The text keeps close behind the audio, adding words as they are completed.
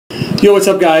Yo, what's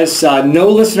up guys? No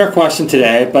listener question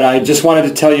today, but I just wanted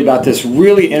to tell you about this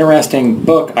really interesting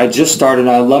book I just started, and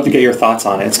I'd love to get your thoughts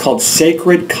on it. It's called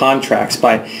Sacred Contracts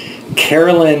by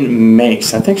Caroline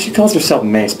Myss. I think she calls herself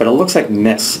Myss, but it looks like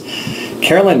Myss.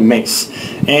 Caroline Myss.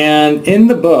 And in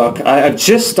the book, I've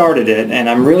just started it, and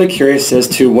I'm really curious as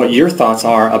to what your thoughts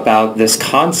are about this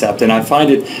concept. And I find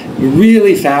it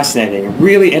really fascinating,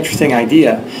 really interesting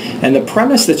idea. And the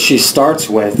premise that she starts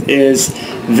with is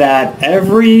that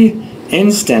every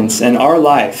instance in our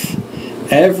life,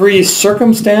 every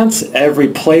circumstance, every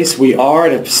place we are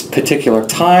at a particular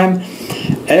time,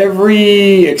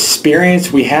 every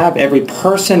experience we have, every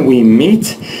person we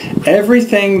meet,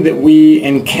 everything that we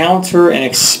encounter and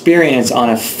experience on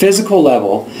a physical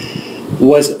level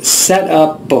was set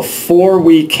up before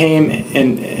we came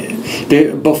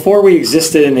in, before we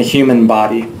existed in a human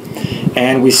body.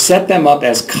 And we set them up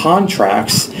as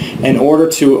contracts in order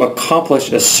to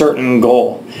accomplish a certain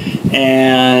goal.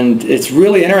 And it's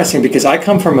really interesting because I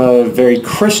come from a very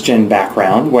Christian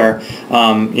background where,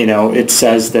 it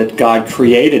says that God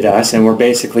created us and we're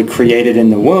basically created in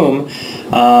the womb,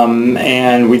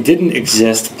 and we didn't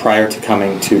exist prior to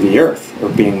coming to the earth or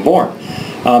being born.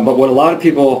 But what a lot of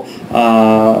people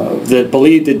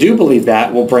that do believe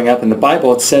that will bring up in the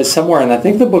Bible, it says somewhere in, I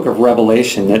think, the book of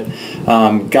Revelation, that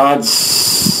God,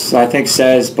 I think,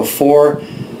 says, "Before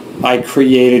I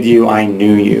created you, I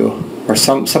knew you," or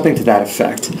something to that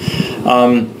effect.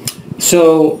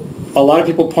 So a lot of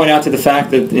people point out to the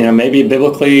fact that maybe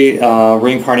biblically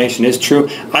reincarnation is true.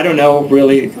 I don't know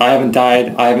really. I haven't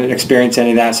died. I haven't experienced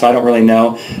any of that, so I don't really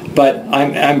know. But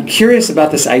I'm curious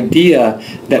about this idea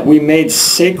that we made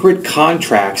sacred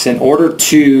contracts in order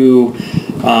to,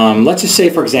 let's just say,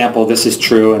 for example, this is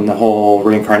true and the whole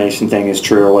reincarnation thing is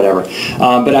true or whatever.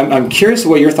 But I'm curious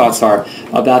what your thoughts are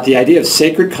about the idea of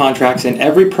sacred contracts, and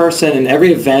every person and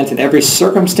every event and every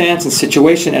circumstance and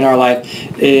situation in our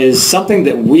life is something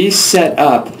that we set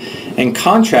up and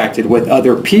contracted with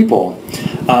other people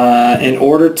in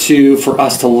order for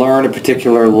us to learn a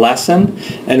particular lesson,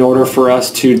 in order for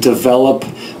us to develop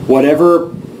whatever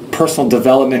personal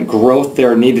development growth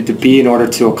there needed to be in order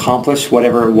to accomplish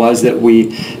whatever it was that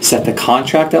we set the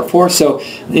contract up for. So,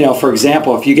 for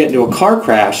example, if you get into a car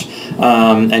crash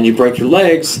and you break your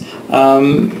legs,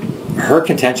 her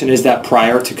contention is that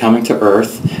prior to coming to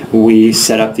Earth, we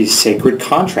set up these sacred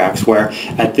contracts where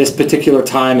at this particular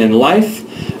time in life,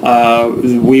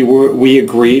 we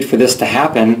agreed for this to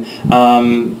happen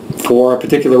for a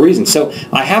particular reason. So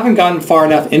I haven't gotten far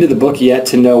enough into the book yet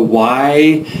to know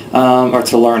why, or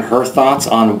to learn her thoughts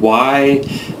on why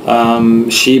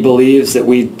she believes that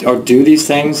we do these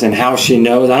things and how she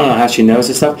knows. I don't know how she knows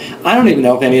this stuff. I don't even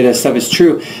know if any of this stuff is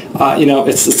true.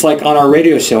 It's like on our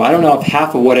radio show. I don't know if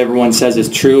half of what everyone says is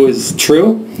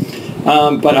true.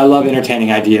 But I love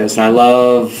entertaining ideas, and I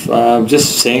love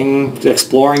just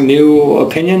exploring new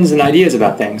opinions and ideas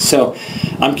about things. So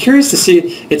I'm curious to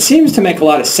see, it seems to make a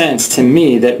lot of sense to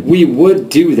me that we would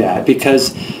do that,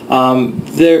 because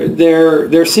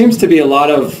there seems to be a lot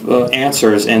of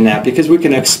answers in that, because we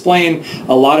can explain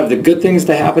a lot of the good things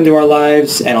that happen to our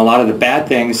lives and a lot of the bad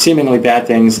things, seemingly bad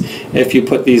things, if you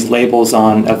put these labels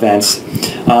on events.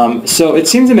 So it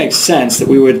seems to make sense that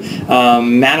we would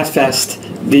manifest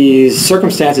these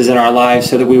circumstances in our lives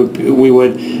so that we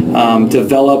would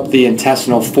develop the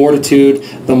intestinal fortitude,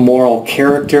 the moral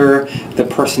character, the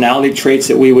personality traits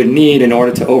that we would need in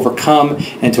order to overcome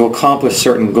and to accomplish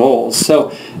certain goals.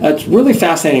 So it's a really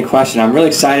fascinating question. I'm really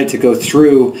excited to go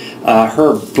through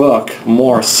her book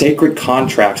more, Sacred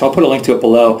Contracts. I'll put a link to it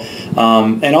below.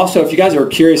 And also, if you guys are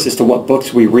curious as to what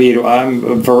books we read, I'm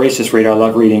a voracious reader. I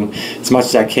love reading as much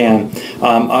as I can.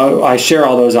 I share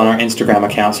all those on our Instagram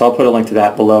account, so I'll put a link to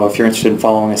that below if you're interested in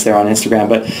following us there on Instagram.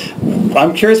 But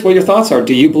I'm curious what your thoughts are.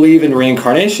 Do you believe in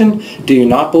reincarnation? Do you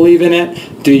not believe in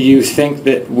it? Do you think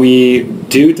that we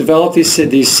do develop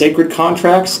these sacred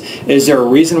contracts? Is there a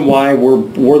reason why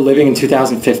we're living in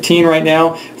 2015 right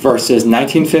now versus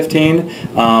 1915?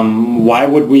 Why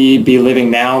would we be living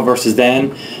now versus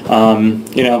then?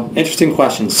 Interesting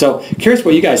questions. So curious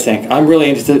what you guys think. I'm really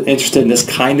interested in this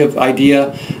kind of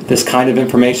idea, this kind of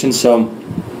information. So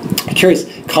curious.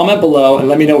 Comment below and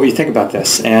let me know what you think about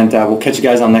this, and we'll catch you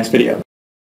guys on the next video.